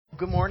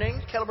Good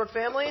morning, Kettlebrook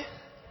family.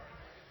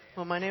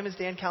 Well, my name is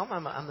Dan Kelm.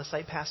 I'm the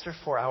site pastor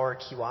for our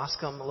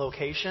Kewaskum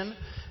location.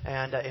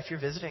 And if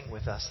you're visiting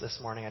with us this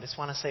morning, I just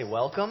want to say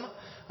welcome.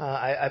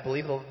 I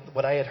believe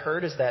what I had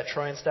heard is that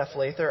Troy and Steph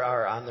Lather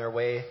are on their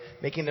way,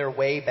 making their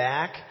way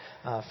back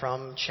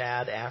from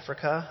Chad,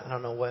 Africa. I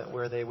don't know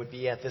where they would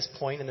be at this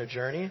point in their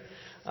journey.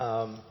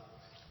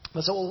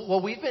 So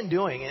what we've been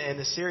doing in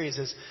this series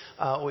is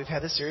we've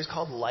had this series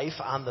called Life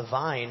on the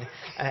Vine,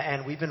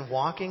 and we've been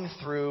walking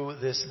through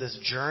this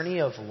journey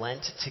of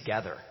Lent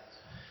together.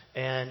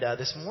 And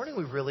this morning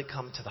we really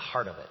come to the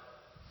heart of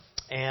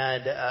it.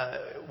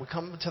 And we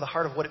come to the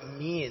heart of what it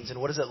means and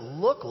what does it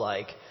look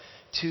like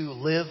to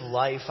live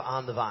life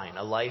on the vine,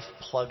 a life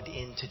plugged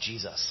into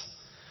Jesus.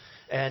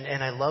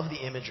 And I love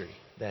the imagery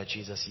that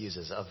Jesus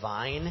uses, a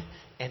vine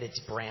and its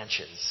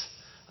branches.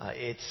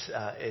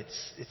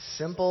 It's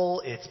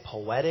simple, it's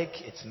poetic,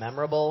 it's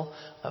memorable,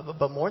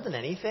 but more than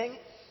anything,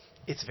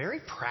 it's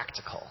very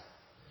practical.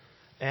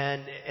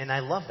 And I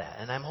love that.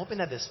 And I'm hoping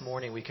that this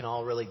morning we can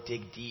all really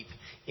dig deep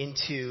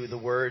into the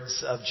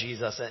words of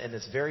Jesus and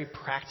this very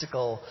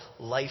practical,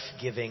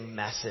 life-giving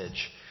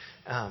message.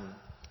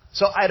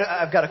 So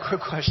I've got a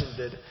quick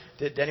question.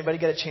 Did anybody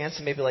get a chance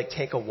to maybe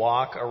take a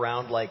walk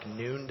around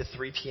noon to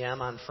 3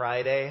 p.m. on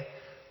Friday?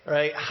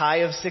 Right? High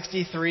of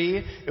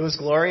 63. It was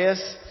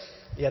glorious.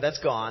 Yeah, that's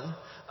gone.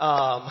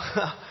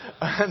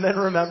 And then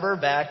remember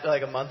back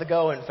a month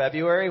ago in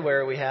February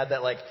where we had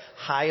that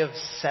high of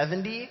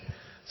 70.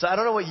 So I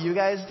don't know what you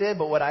guys did,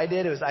 but what I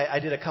did was I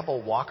did a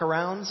couple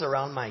walk-arounds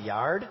around my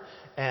yard,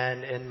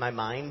 and my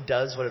mind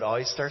does what it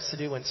always starts to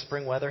do when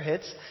spring weather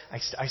hits.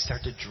 I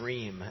start to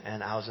dream,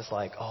 and I was just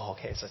oh,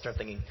 okay. So I start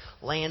thinking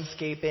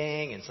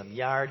landscaping and some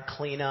yard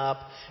cleanup,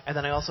 and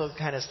then I also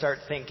kind of start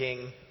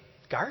thinking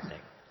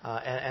gardening,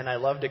 and I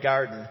love to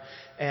garden.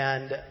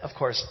 And of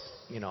course,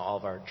 all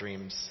of our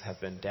dreams have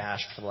been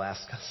dashed for the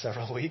last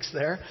several weeks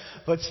there.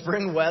 But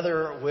spring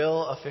weather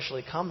will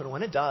officially come. And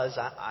when it does,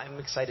 I'm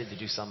excited to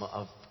do some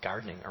of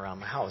gardening around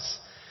my house.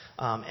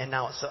 And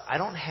now, so I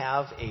don't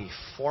have a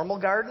formal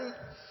garden.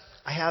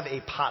 I have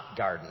a pot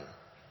garden.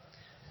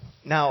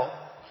 Now,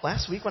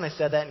 last week when I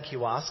said that in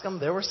Kewaskum,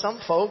 there were some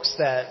folks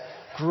that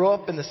grew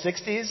up in the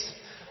 60s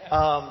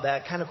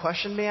that kind of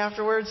questioned me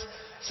afterwards.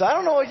 So I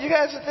don't know what you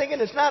guys are thinking.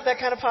 It's not that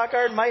kind of pot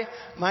garden.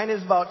 Mine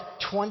is about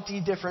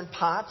 20 different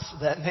pots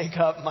that make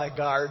up my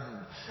garden.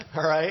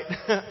 All right?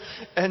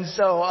 And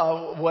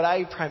so what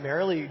I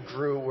primarily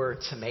grew were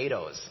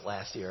tomatoes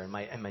last year, and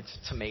my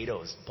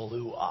tomatoes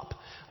blew up.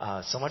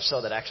 So much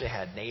so that I actually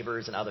had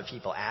neighbors and other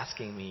people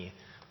asking me,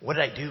 what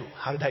did I do?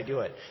 How did I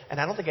do it?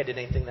 And I don't think I did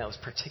anything that was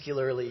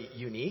particularly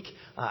unique.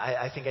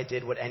 I think I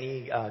did what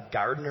any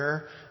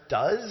gardener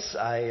does.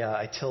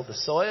 I tilled the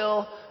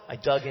soil. I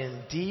dug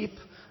in deep.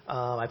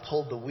 I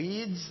pulled the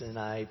weeds and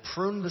I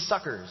pruned the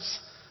suckers.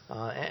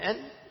 And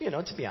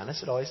to be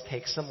honest, it always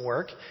takes some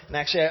work. And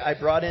actually, I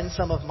brought in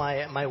some of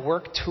my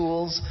work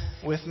tools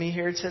with me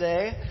here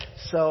today.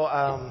 So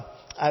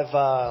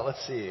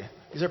let's see.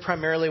 These are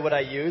primarily what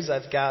I use.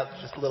 I've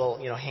got just a little,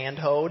 hand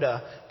hoe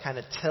to kind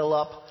of till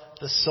up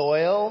the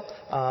soil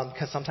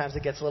because sometimes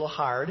it gets a little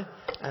hard.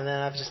 And then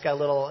I've just got a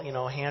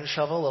little, hand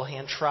shovel, a little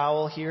hand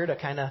trowel here to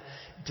kind of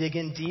dig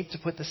in deep to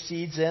put the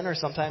seeds in, or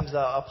sometimes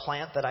a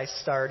plant that I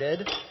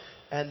started.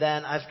 And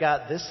then I've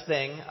got this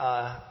thing,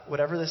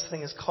 whatever this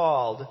thing is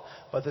called,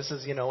 but this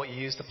is, what you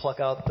use to pluck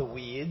out the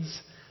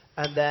weeds.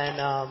 And then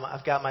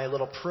I've got my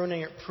little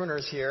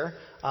pruners here.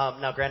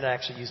 Now, granted, I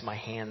actually use my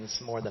hands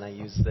more than I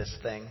use this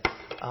thing.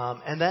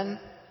 And then,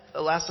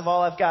 last of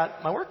all, I've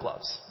got my work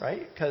gloves,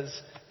 right? Because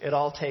it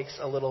all takes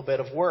a little bit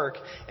of work.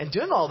 And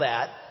doing all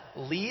that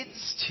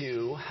leads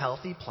to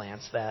healthy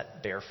plants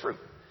that bear fruit.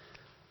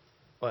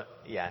 But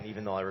yeah, and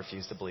even though I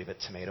refuse to believe it,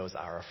 tomatoes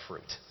are a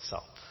fruit. So,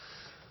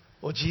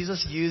 well,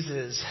 Jesus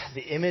uses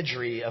the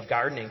imagery of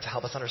gardening to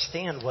help us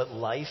understand what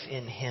life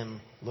in Him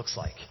looks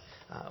like.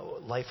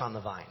 Life on the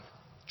vine,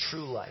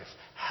 true life,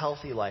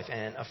 healthy life,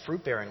 and a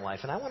fruit-bearing life.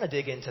 And I want to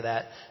dig into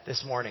that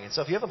this morning. And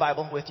so if you have a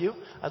Bible with you,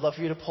 I'd love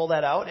for you to pull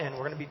that out. And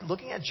we're going to be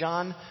looking at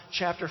John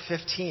chapter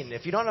 15.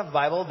 If you don't have a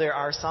Bible, there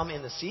are some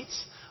in the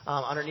seats,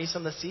 underneath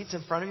some of the seats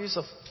in front of you.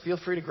 So feel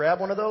free to grab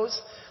one of those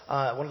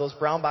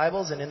brown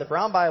Bibles. And in the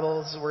brown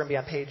Bibles, we're going to be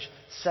on page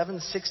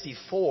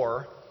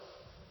 764.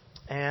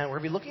 And we're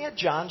going to be looking at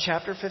John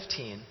chapter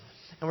 15.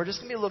 And we're just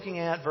going to be looking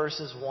at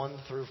verses 1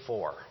 through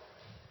 4.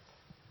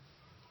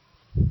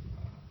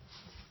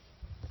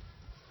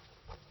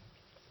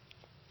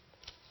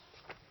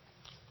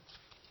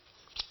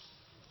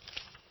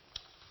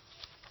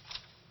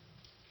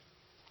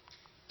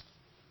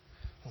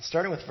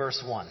 Starting with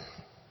verse 1.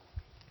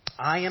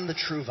 I am the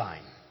true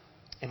vine,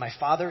 and my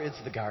Father is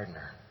the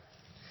gardener.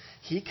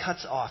 He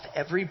cuts off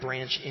every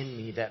branch in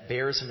me that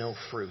bears no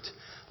fruit,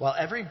 while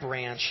every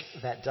branch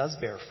that does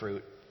bear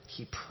fruit,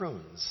 He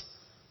prunes,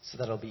 so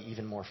that it'll be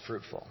even more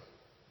fruitful.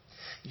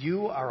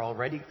 You are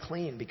already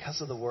clean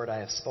because of the word I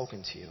have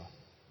spoken to you.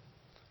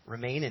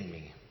 Remain in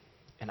me,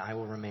 and I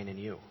will remain in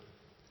you.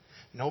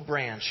 No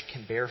branch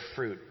can bear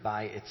fruit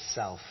by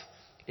itself.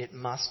 It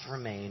must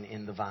remain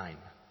in the vine.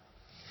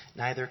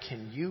 Neither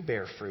can you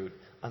bear fruit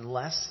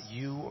unless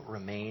you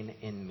remain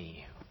in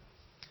me.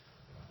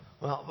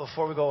 Well,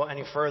 before we go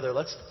any further,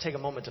 let's take a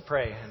moment to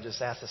pray and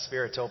just ask the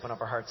Spirit to open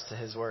up our hearts to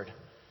His Word.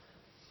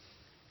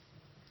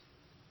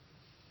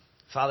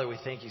 Father, we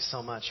thank you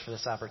so much for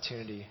this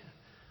opportunity.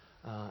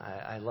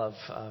 I love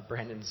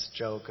Brandon's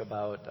joke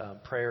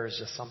about prayer is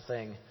just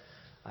something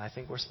I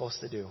think we're supposed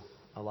to do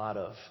a lot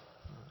of.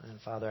 And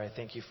Father, I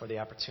thank you for the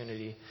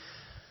opportunity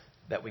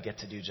that we get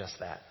to do just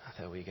that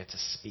we get to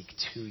speak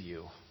to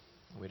you.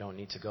 We don't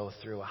need to go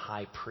through a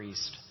high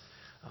priest.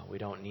 We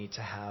don't need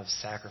to have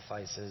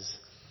sacrifices.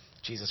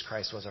 Jesus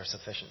Christ was our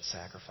sufficient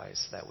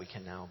sacrifice that we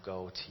can now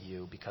go to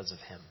you because of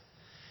him.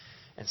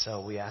 And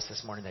so we ask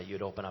this morning that you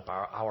would open up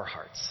our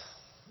hearts,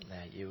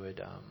 that you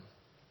would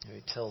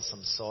till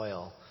some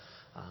soil,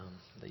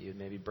 that you would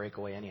maybe break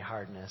away any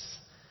hardness,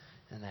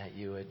 and that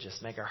you would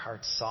just make our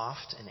hearts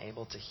soft and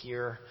able to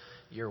hear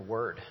your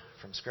word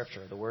from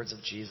Scripture, the words of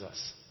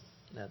Jesus,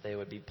 that they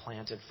would be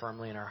planted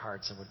firmly in our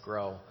hearts and would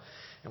grow.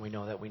 And we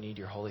know that we need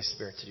your Holy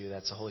Spirit to do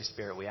that. So Holy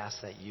Spirit, we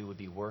ask that you would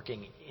be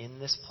working in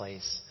this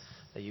place,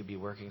 that you'd be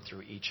working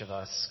through each of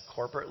us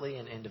corporately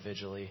and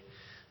individually.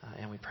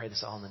 And we pray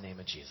this all in the name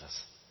of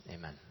Jesus.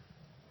 Amen.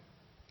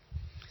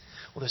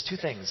 Well, there's two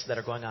things that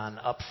are going on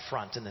up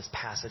front in this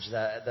passage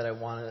that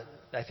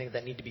I think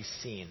that need to be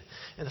seen.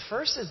 And the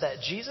first is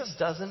that Jesus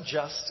doesn't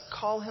just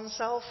call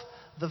himself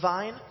the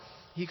vine,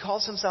 he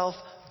calls himself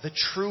the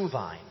true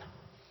vine.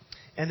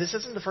 And this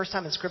isn't the first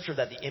time in Scripture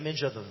that the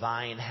image of the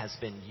vine has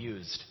been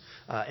used.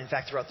 In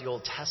fact, throughout the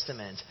Old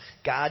Testament,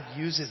 God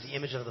uses the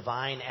image of the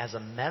vine as a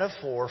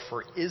metaphor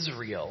for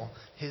Israel,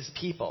 his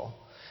people.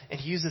 And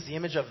he uses the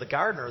image of the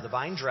gardener, the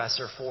vine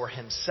dresser, for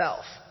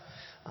himself.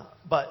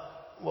 But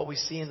what we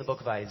see in the book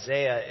of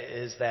Isaiah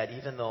is that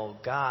even though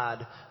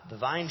God, the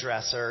vine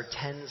dresser,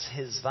 tends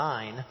his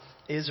vine,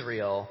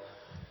 Israel,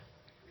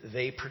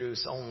 they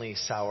produce only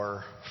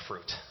sour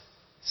fruit,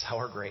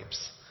 sour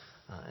grapes.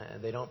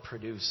 They don't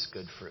produce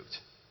good fruit.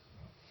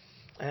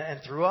 And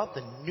throughout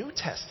the New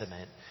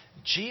Testament,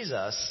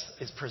 Jesus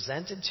is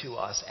presented to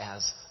us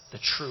as the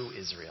true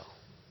Israel,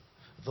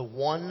 the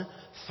one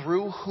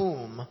through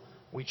whom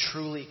we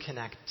truly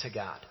connect to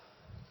God.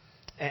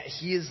 And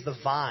he is the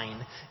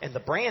vine, and the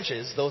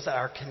branches, those that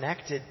are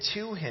connected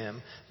to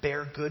him,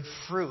 bear good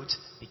fruit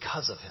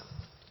because of him.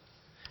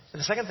 And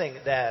the second thing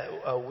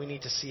that we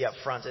need to see up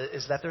front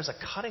is that there's a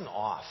cutting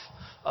off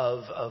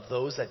of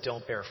those that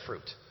don't bear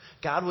fruit.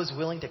 God was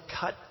willing to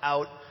cut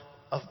out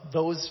of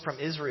those from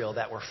Israel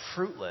that were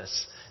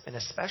fruitless, and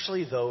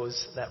especially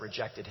those that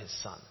rejected his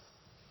son.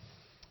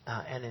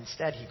 And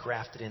instead, he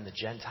grafted in the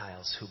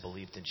Gentiles who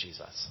believed in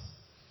Jesus.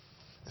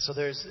 So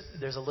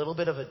there's a little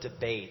bit of a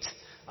debate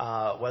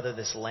whether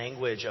this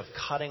language of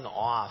cutting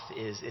off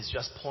is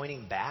just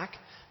pointing back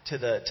to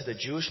the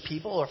Jewish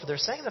people, or if they're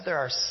saying that there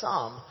are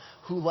some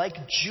who, like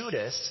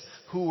Judas,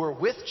 who were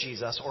with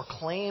Jesus or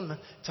claim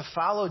to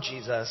follow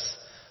Jesus,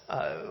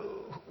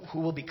 who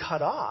will be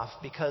cut off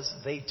because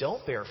they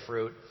don't bear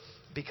fruit,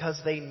 because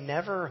they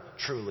never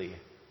truly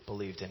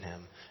believed in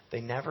him.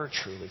 They never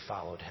truly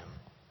followed him.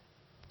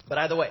 But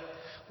either way,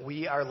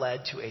 we are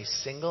led to a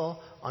single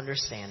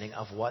understanding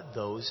of what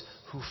those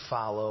who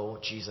follow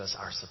Jesus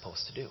are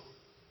supposed to do.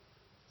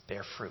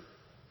 Bear fruit.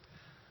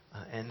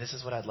 And this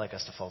is what I'd like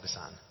us to focus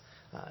on.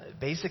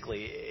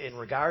 Basically, in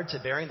regard to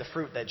bearing the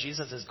fruit that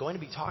Jesus is going to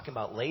be talking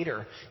about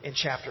later in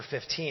chapter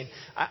 15,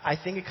 I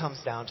think it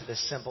comes down to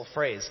this simple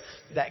phrase,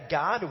 that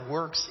God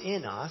works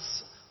in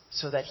us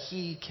so that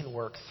he can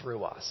work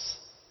through us.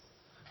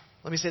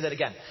 Let me say that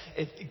again.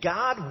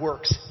 God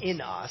works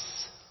in us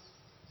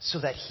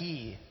so that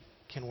he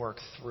can work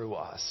through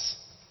us.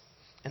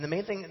 And the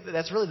main thing,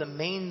 that's really the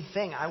main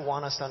thing I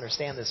want us to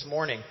understand this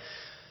morning,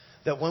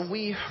 that when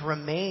we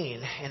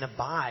remain and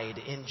abide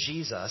in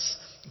Jesus,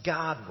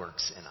 God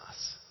works in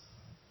us.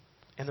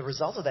 And the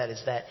result of that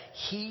is that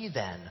he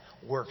then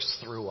works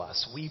through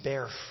us. We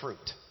bear fruit.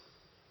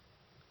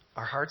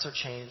 Our hearts are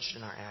changed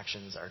and our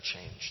actions are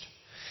changed.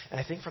 And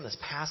I think from this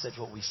passage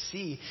what we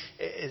see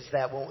is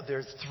that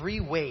there's three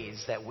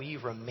ways that we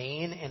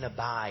remain and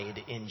abide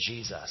in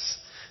Jesus.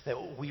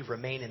 That we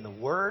remain in the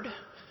Word,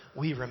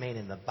 we remain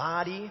in the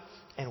body,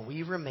 and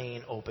we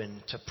remain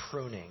open to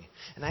pruning.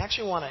 And I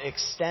actually want to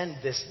extend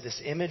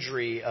this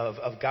imagery of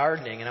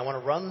gardening, and I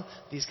want to run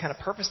these kind of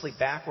purposely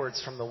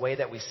backwards from the way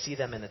that we see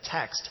them in the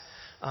text.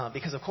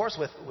 Because, of course,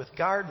 with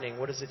gardening,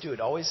 what does it do?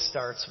 It always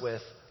starts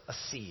with a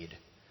seed.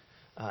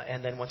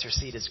 And then once your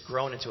seed is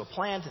grown into a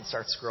plant and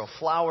starts to grow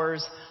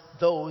flowers,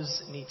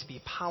 those need to be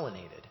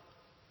pollinated.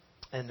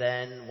 And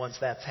then once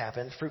that's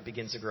happened, fruit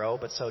begins to grow,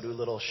 but so do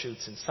little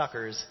shoots and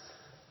suckers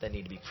that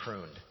need to be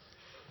pruned.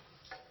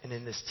 And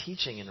in this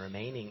teaching and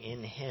remaining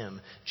in him,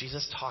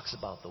 Jesus talks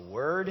about the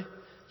Word,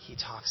 he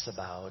talks to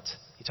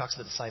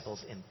the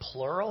disciples in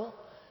plural,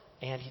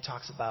 and he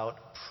talks about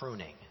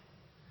pruning.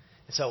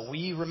 And so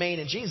we remain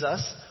in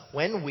Jesus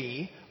when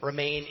we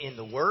remain in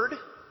the Word,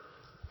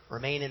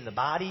 remain in the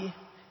body,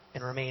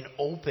 and remain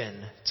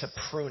open to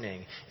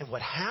pruning. And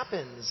what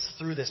happens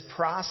through this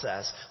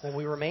process when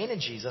we remain in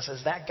Jesus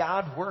is that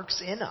God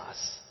works in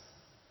us.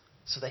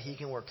 so that he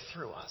can work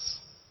through us.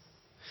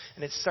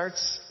 And it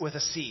starts with a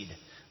seed.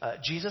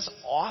 Jesus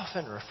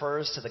often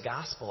refers to the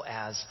gospel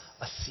as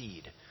a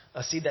seed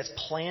that's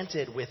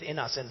planted within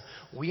us. And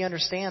we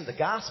understand the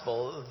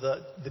gospel,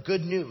 the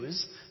good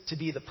news, to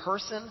be the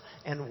person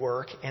and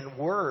work and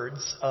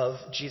words of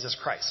Jesus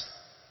Christ.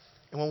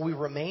 And when we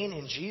remain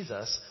in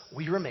Jesus,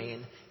 we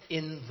remain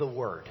in the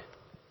Word.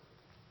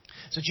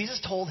 So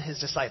Jesus told his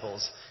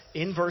disciples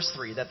in verse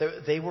 3 that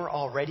they were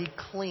already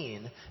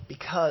clean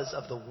because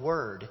of the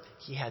word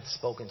he had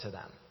spoken to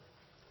them.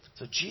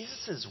 So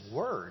Jesus'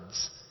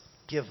 words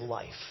give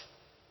life.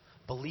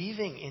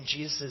 Believing in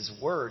Jesus'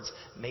 words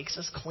makes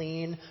us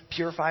clean,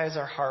 purifies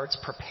our hearts,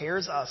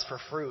 prepares us for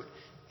fruit,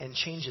 and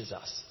changes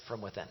us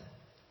from within.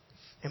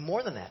 And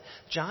more than that,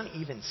 John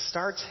even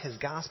starts his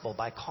gospel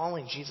by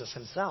calling Jesus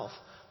himself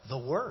the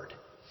Word.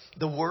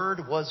 The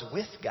Word was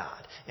with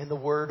God, and the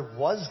Word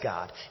was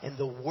God, and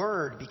the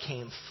Word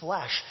became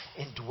flesh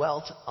and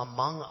dwelt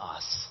among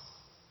us.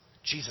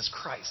 Jesus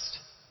Christ.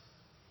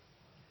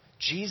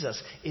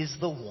 Jesus is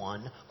the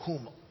one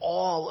whom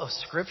all of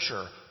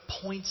Scripture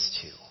points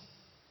to.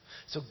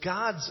 So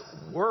God's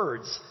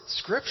words,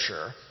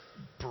 Scripture,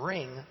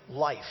 bring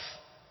life.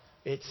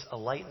 It's a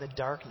light in the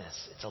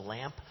darkness. It's a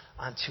lamp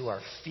unto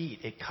our feet.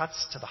 It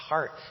cuts to the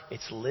heart.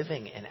 It's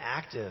living and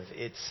active.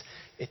 It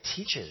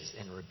teaches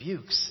and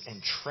rebukes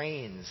and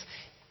trains,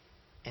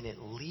 and it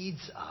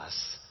leads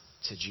us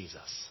to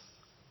Jesus.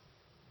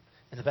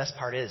 And the best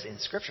part is, in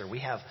Scripture, we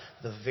have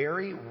the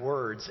very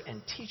words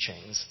and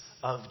teachings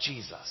of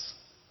Jesus.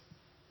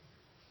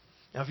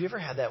 Now, have you ever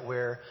had that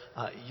where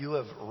you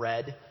have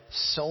read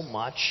so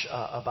much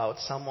about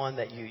someone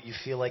that you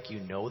feel like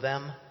you know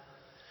them?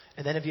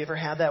 And then have you ever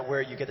had that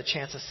where you get the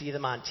chance to see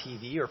them on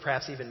TV or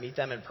perhaps even meet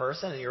them in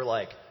person and you're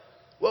like,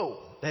 whoa,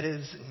 that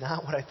is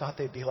not what I thought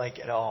they'd be like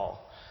at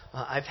all.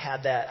 I've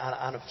had that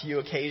on a few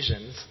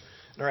occasions.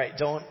 All right,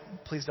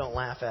 please don't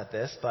laugh at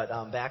this, but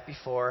back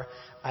before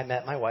I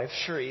met my wife,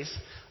 Cherise,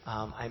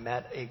 I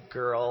met a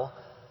girl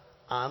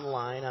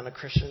online on a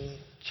Christian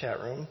chat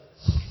room.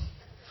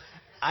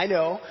 I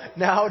know.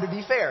 Now, to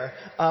be fair,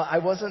 I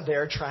wasn't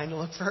there trying to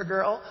look for a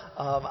girl.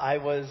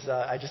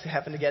 I just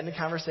happened to get in a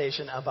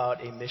conversation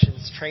about a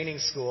missions training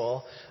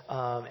school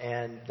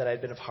and that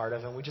I'd been a part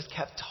of, and we just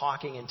kept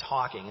talking and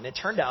talking. And it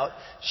turned out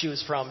she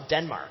was from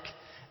Denmark.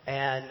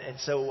 And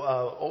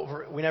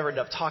so we never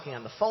ended up talking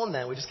on the phone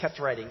then. We just kept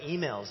writing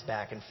emails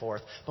back and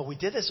forth. But we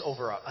did this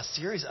over a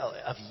series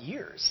of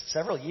years,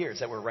 several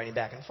years that we're writing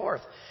back and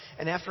forth.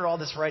 And after all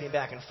this writing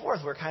back and forth,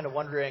 we're kind of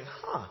wondering,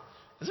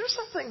 is there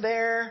something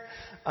there?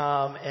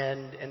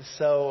 And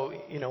so,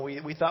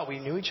 we thought we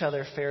knew each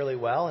other fairly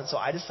well. And so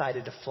I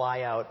decided to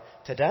fly out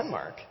to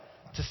Denmark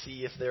to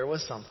see if there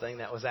was something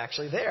that was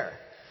actually there.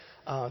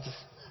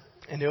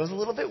 And it was a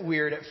little bit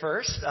weird at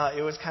first.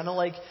 It was kind of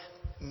like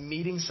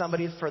meeting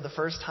somebody for the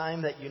first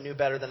time that you knew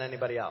better than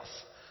anybody else.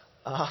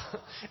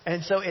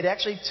 And so it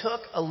actually took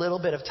a little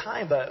bit of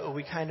time, but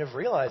we kind of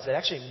realized that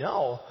actually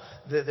no,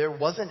 that there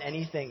wasn't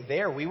anything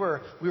there. We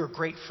were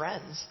great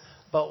friends.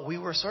 But we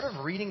were sort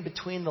of reading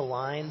between the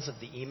lines of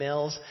the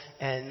emails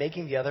and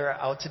making the other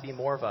out to be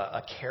more of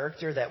a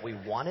character that we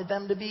wanted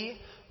them to be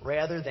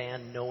rather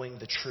than knowing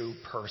the true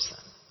person.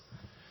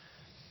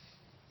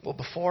 Well,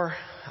 before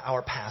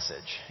our passage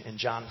in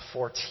John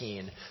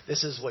 14,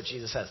 this is what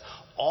Jesus says.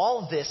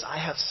 All this I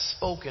have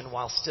spoken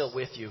while still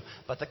with you,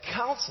 but the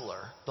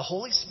Counselor, the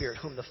Holy Spirit,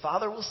 whom the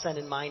Father will send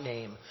in my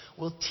name,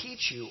 will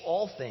teach you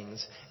all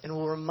things and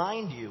will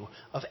remind you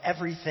of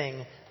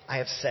everything I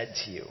have said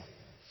to you.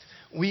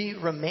 We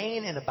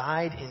remain and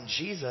abide in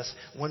Jesus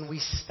when we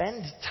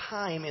spend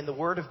time in the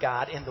Word of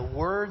God and the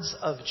words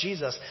of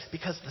Jesus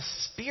because the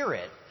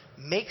Spirit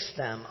makes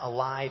them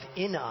alive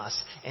in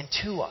us and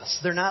to us.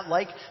 They're not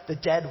like the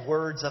dead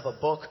words of a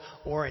book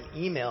or an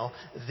email.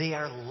 They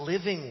are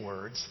living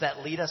words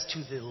that lead us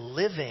to the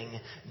living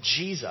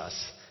Jesus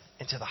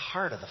and to the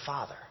heart of the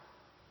Father.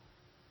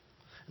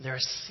 And they're a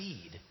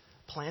seed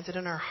planted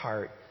in our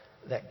heart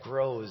that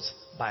grows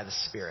by the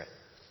Spirit.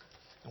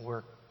 And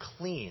we're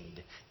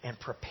cleaned and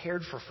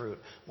prepared for fruit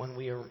when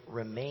we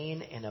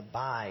remain and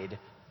abide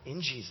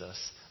in Jesus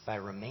by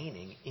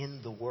remaining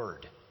in the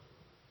Word.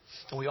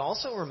 And we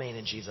also remain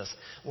in Jesus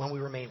when we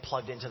remain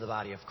plugged into the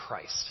body of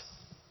Christ.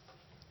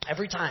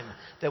 Every time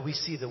that we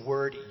see the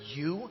word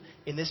you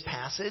in this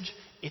passage,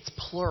 it's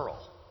plural.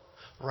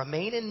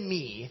 Remain in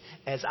me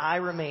as I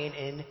remain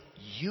in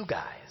you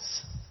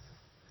guys.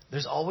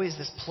 There's always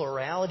this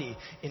plurality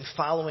in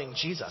following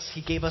Jesus.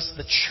 He gave us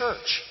the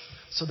church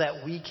so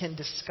that we can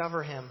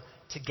discover Him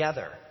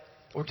together.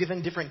 We're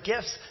given different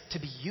gifts to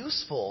be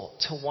useful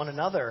to one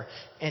another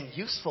and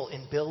useful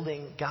in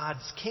building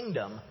God's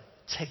kingdom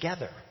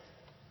together.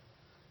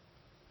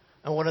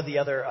 And one of the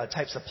other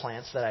types of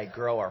plants that I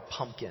grow are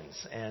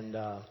pumpkins. And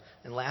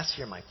last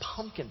year my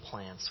pumpkin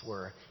plants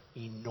were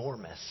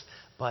enormous.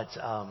 But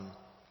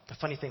the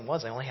funny thing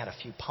was I only had a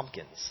few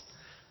pumpkins.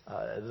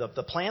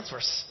 The plants were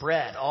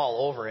spread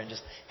all over and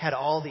just had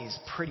all these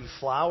pretty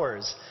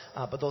flowers.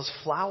 But those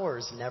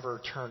flowers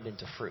never turned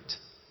into fruit.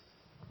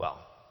 Well,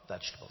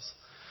 vegetables.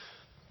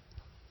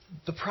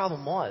 The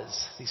problem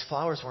was these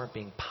flowers weren't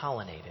being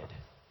pollinated.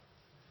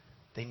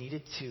 They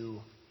needed to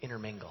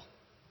intermingle.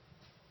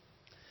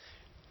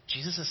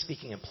 Jesus is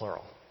speaking in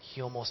plural.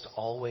 He almost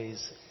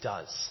always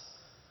does.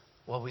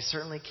 Well, we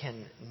certainly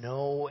can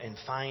know and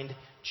find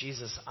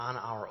Jesus on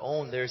our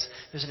own. There's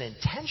an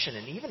intention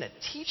and even a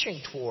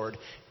teaching toward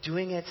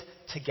doing it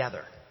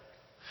together.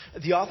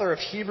 The author of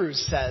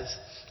Hebrews says,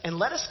 "And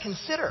let us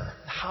consider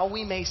how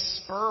we may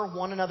spur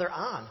one another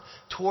on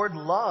toward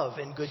love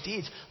and good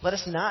deeds. Let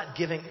us not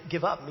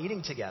give up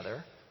meeting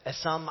together, as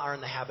some are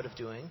in the habit of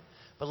doing,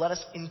 but let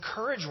us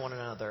encourage one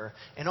another,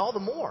 and all the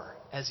more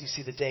as you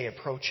see the day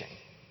approaching."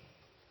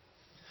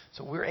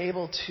 So we're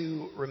able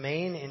to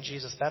remain in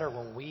Jesus better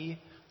when we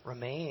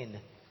remain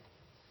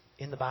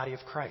in the body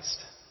of Christ.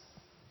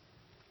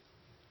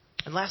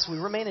 And last, we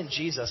remain in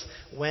Jesus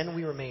when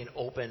we remain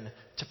open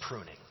to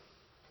pruning.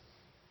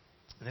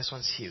 And this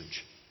one's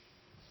huge.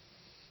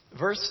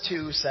 Verse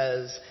 2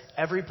 says,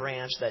 "Every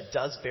branch that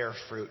does bear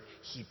fruit,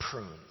 he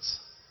prunes."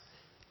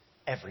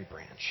 Every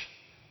branch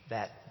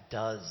that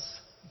does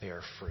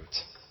bear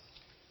fruit.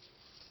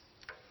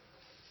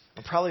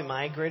 And probably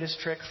my greatest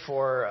trick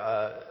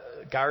for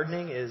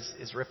gardening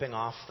is ripping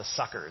off the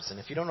suckers. And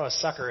if you don't know what a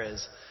sucker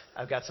is,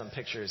 I've got some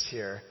pictures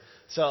here.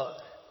 So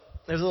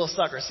there's a little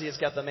sucker. See, it's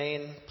got the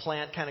main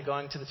plant kind of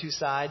going to the two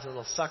sides, and a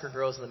little sucker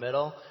grows in the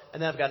middle.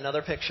 And then I've got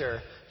another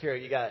picture here.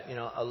 You got,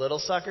 a little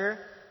sucker,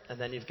 and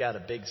then you've got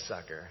a big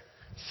sucker.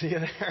 See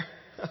there?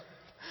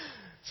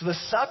 So the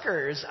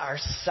suckers are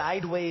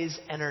sideways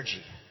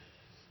energy.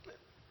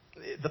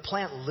 The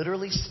plant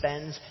literally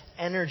spends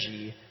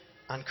energy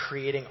on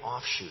creating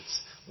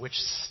offshoots, which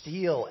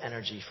steal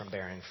energy from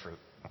bearing fruit.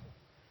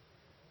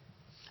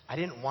 I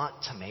didn't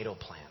want tomato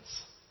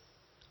plants.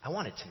 I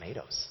wanted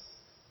tomatoes.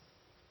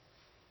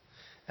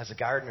 As a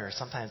gardener,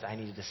 sometimes I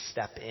needed to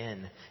step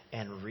in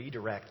and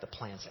redirect the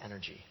plant's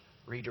energy,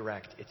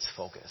 redirect its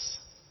focus.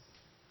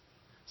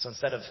 So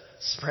instead of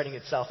spreading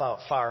itself out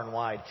far and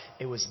wide,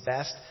 it was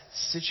best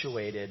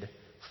situated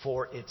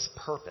for its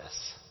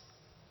purpose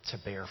to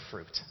bear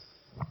fruit.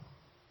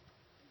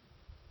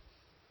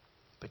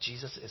 But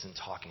Jesus isn't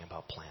talking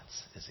about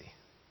plants, is he?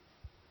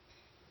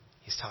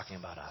 He's talking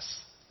about us.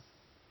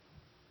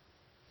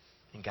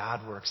 And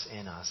God works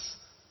in us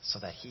so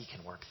that he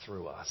can work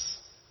through us.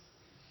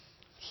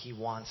 He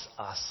wants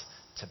us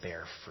to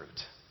bear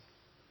fruit.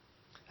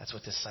 That's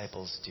what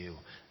disciples do.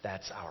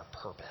 That's our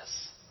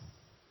purpose.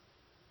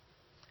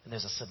 And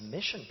there's a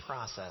submission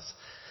process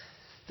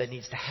that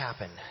needs to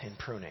happen in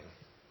pruning.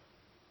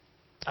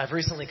 I've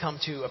recently come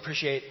to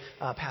appreciate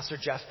Pastor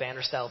Jeff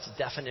Vanderstelt's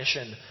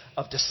definition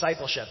of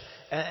discipleship.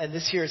 And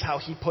this here is how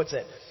he puts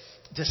it.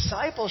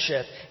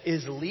 Discipleship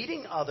is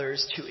leading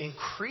others to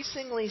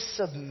increasingly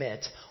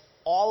submit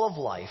all of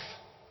life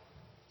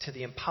to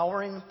the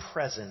empowering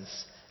presence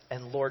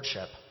and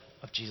lordship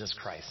of Jesus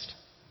Christ.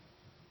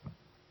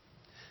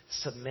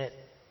 Submit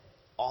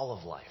all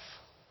of life.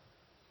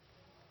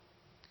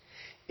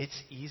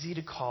 It's easy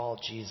to call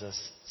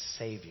Jesus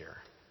Savior,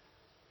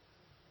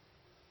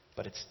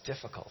 but it's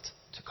difficult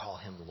to call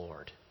him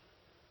Lord.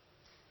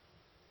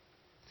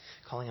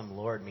 Calling him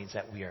Lord means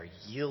that we are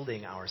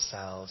yielding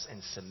ourselves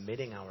and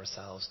submitting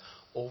ourselves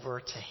over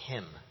to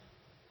him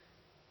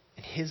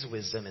and his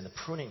wisdom in the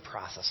pruning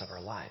process of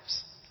our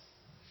lives.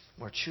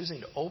 We're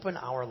choosing to open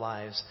our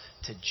lives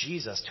to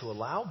Jesus, to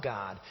allow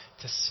God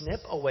to snip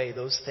away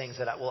those things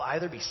that will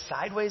either be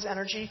sideways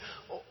energy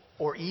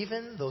or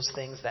even those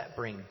things that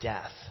bring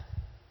death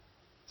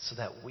so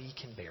that we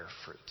can bear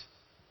fruit.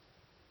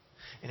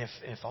 And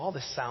if all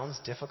this sounds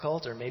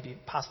difficult or maybe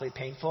possibly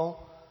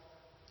painful,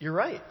 you're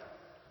right.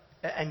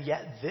 And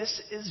yet this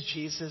is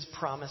Jesus'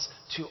 promise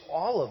to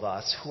all of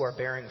us who are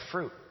bearing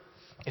fruit.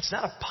 It's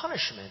not a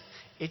punishment,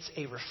 it's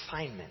a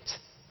refinement.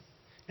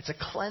 It's a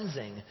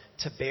cleansing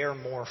to bear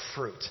more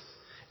fruit.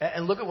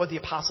 And look at what the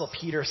Apostle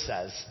Peter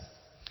says.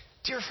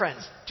 "Dear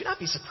friends, do not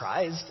be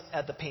surprised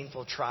at the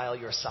painful trial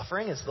you're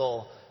suffering as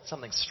though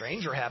something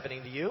strange were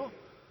happening to you.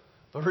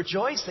 But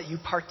rejoice that you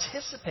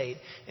participate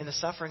in the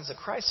sufferings of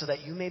Christ so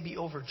that you may be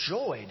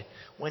overjoyed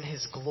when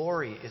his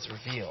glory is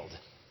revealed."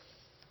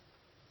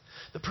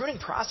 The pruning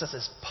process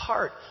is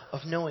part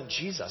of knowing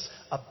Jesus,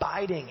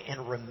 abiding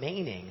and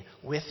remaining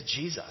with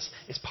Jesus.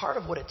 It's part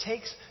of what it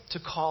takes to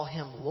call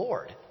him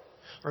Lord.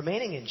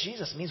 Remaining in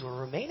Jesus means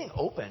we're remaining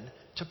open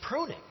to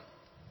pruning.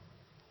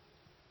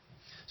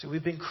 So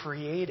we've been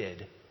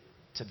created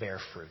to bear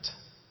fruit.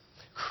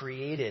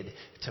 Created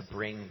to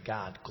bring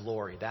God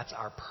glory. That's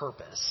our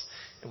purpose.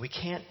 And we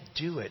can't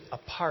do it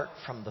apart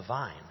from the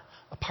vine,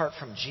 apart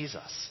from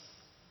Jesus.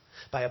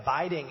 By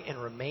abiding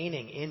and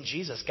remaining in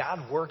Jesus,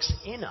 God works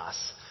in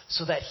us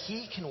so that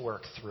he can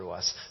work through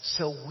us,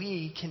 so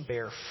we can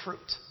bear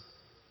fruit.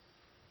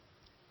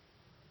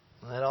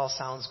 Well, that all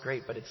sounds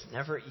great, but it's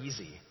never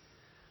easy.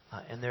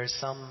 And there's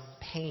some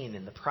pain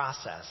in the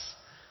process.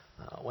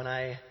 When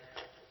I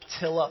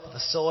till up the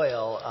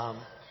soil,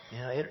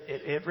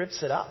 it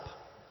rips it up.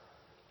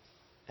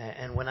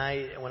 And when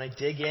I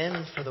dig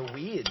in for the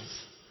weeds,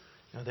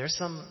 there's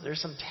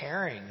some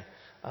tearing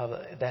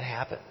that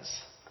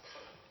happens.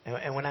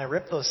 And when I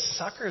rip those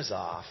suckers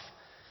off,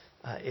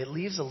 it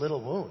leaves a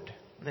little wound.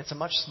 And it's a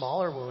much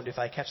smaller wound if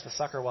I catch the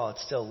sucker while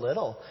it's still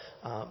little,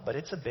 but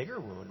it's a bigger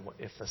wound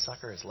if the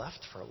sucker is left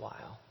for a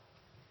while.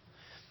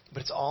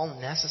 But it's all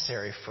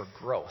necessary for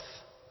growth,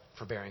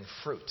 for bearing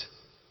fruit.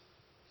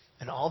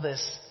 And all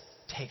this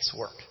takes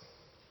work.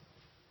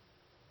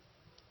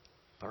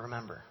 But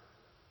remember,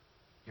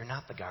 you're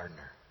not the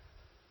gardener.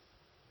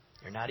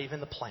 You're not even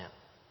the plant.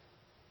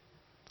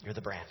 You're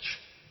the branch.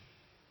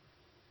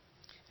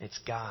 It's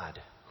God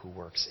who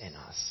works in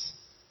us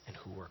and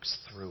who works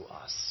through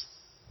us.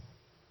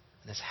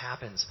 And this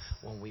happens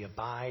when we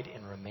abide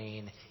and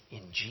remain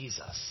in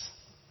Jesus.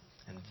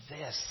 And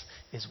this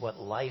is what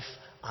life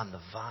on the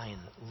vine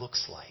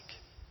looks like.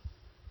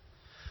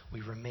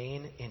 We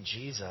remain in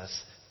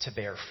Jesus to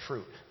bear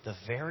fruit, the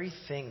very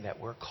thing that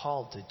we're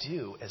called to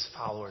do as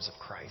followers of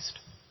Christ.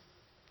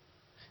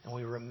 And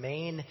we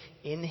remain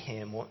in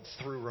Him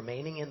through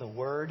remaining in the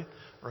Word,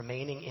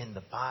 remaining in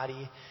the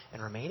body,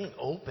 and remaining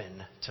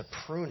open to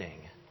pruning.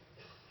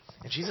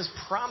 And Jesus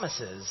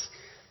promises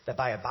that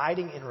by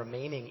abiding and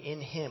remaining in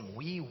Him,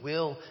 we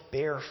will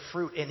bear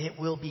fruit, and it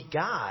will be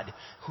God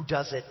who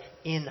does it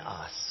in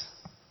us.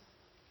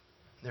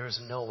 There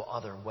is no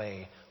other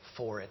way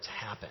for it to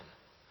happen.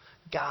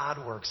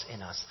 God works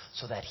in us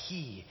so that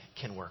He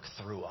can work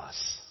through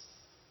us.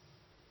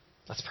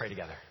 Let's pray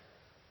together.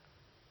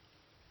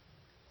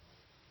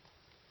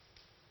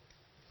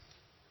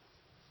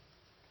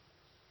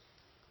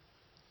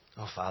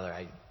 Oh, Father,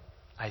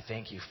 I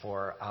thank You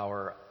for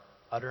our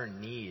utter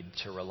need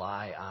to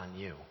rely on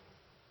You.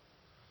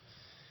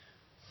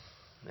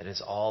 It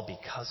is all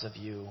because of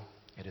You.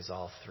 It is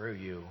all through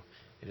You.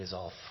 It is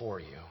all for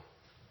You.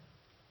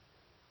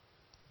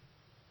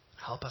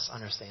 Help us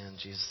understand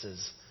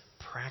Jesus'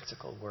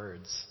 practical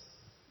words.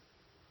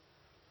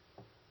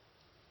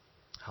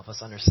 Help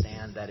us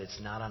understand that it's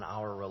not on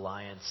our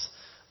reliance,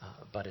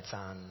 but it's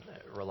on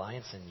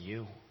reliance in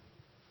You,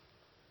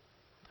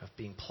 of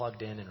being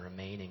plugged in and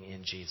remaining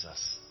in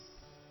Jesus.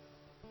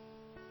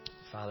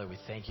 Father, we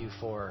thank You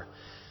for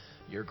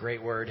Your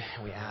great word,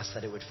 and we ask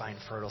that it would find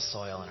fertile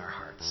soil in our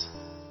hearts.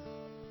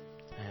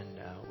 And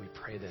we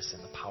pray this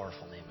in the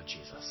powerful name of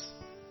Jesus.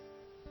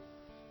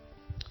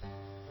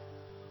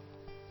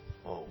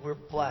 Well, we're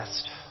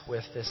blessed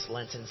with this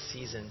Lenten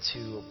season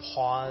to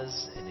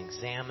pause and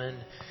examine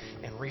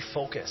and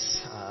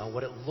refocus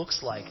what it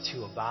looks like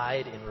to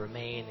abide and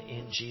remain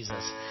in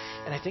Jesus.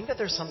 And I think that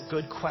there's some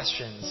good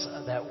questions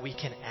that we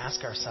can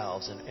ask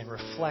ourselves and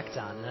reflect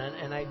on.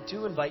 And I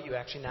do invite you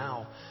actually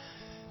now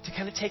to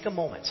kind of take a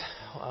moment.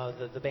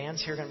 The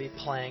band's here going to be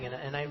playing,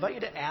 and I invite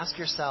you to ask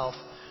yourself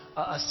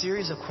a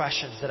series of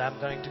questions that I'm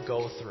going to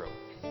go through.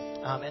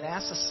 And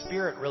ask the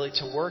Spirit really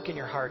to work in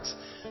your hearts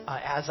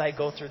as I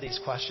go through these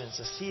questions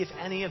to see if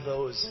any of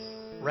those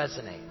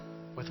resonate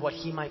with what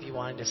He might be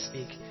wanting to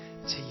speak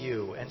to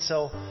you. And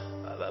so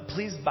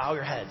please bow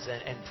your heads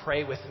and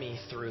pray with me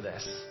through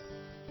this.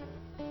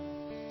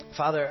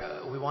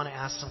 Father, we want to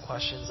ask some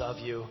questions of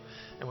You,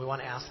 and we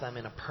want to ask them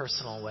in a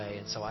personal way.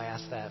 And so I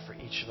ask that for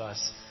each of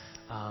us,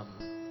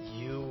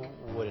 You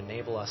would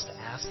enable us to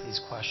ask these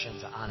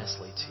questions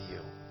honestly to You.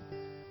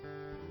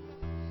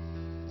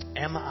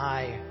 Am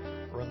I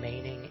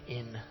remaining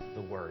in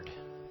the Word?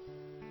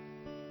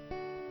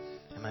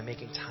 Am I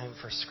making time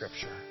for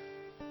Scripture?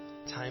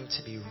 Time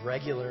to be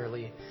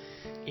regularly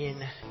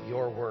in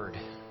Your Word?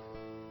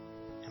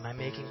 Am I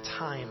making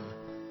time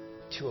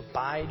to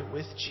abide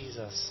with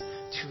Jesus,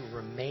 to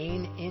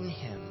remain in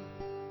Him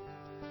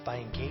by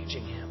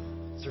engaging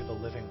Him through the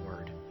living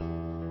Word?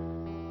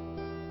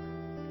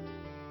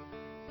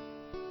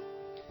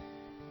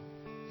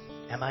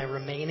 Am I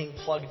remaining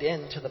plugged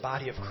in to the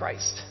body of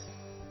Christ?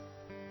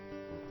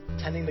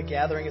 Attending the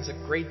gathering is a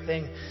great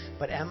thing,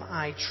 but am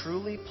I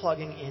truly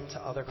plugging into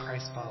other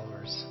Christ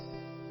followers?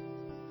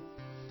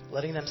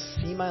 Letting them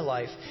see my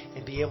life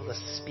and be able to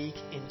speak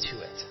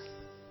into it.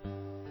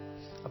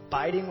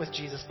 Abiding with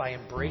Jesus by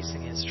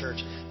embracing His church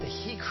that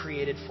He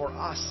created for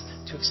us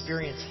to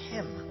experience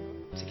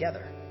Him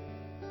together.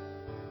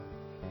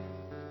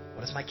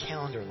 What does my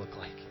calendar look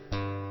like?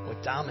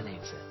 What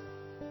dominates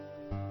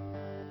it?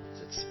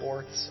 Is it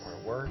sports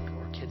or work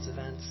or kids'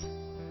 events?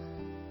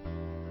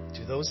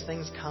 Do those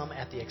things come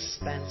at the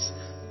expense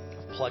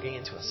of plugging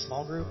into a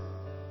small group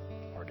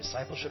or a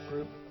discipleship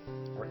group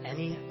or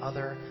any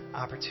other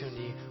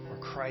opportunity where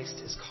Christ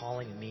is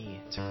calling me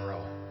to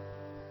grow?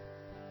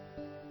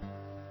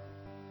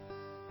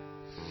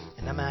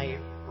 And am I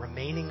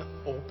remaining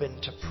open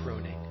to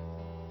pruning?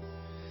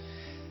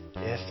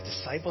 If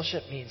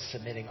discipleship means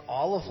submitting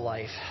all of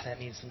life, that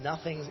means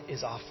nothing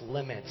is off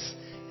limits.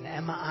 And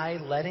am I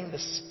letting the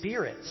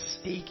Spirit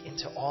speak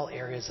into all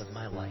areas of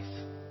my life?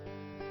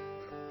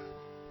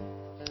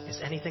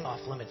 Is anything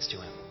off limits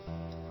to Him?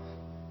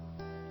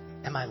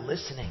 Am I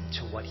listening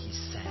to what He's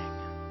saying?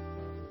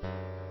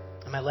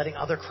 Am I letting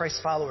other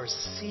Christ followers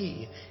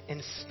see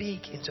and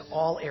speak into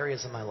all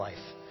areas of my life?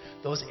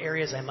 Those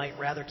areas I might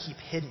rather keep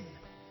hidden.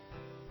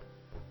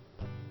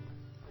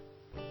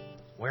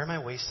 Where am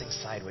I wasting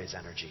sideways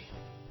energy?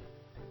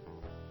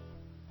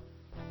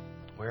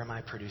 Where am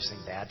I producing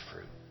bad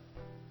fruit?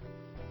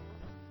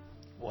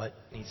 What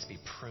needs to be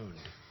pruned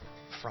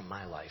from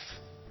my life?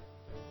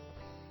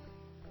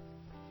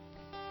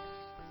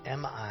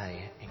 Am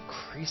I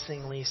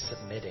increasingly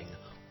submitting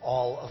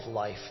all of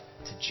life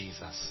to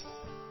Jesus?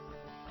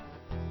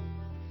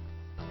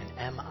 And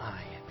am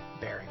I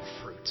bearing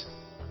fruit?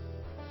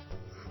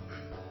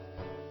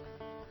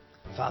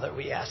 Father,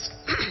 we ask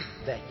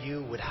that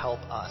you would help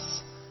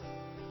us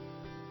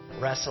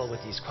wrestle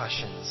with these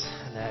questions,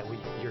 and that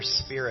your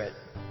Spirit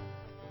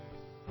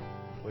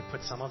would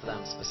put some of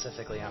them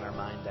specifically on our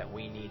mind that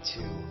we need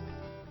to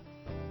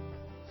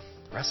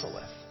wrestle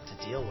with,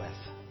 to deal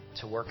with,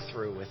 to work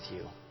through with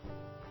you.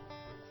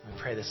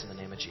 We pray this in the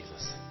name of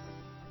Jesus.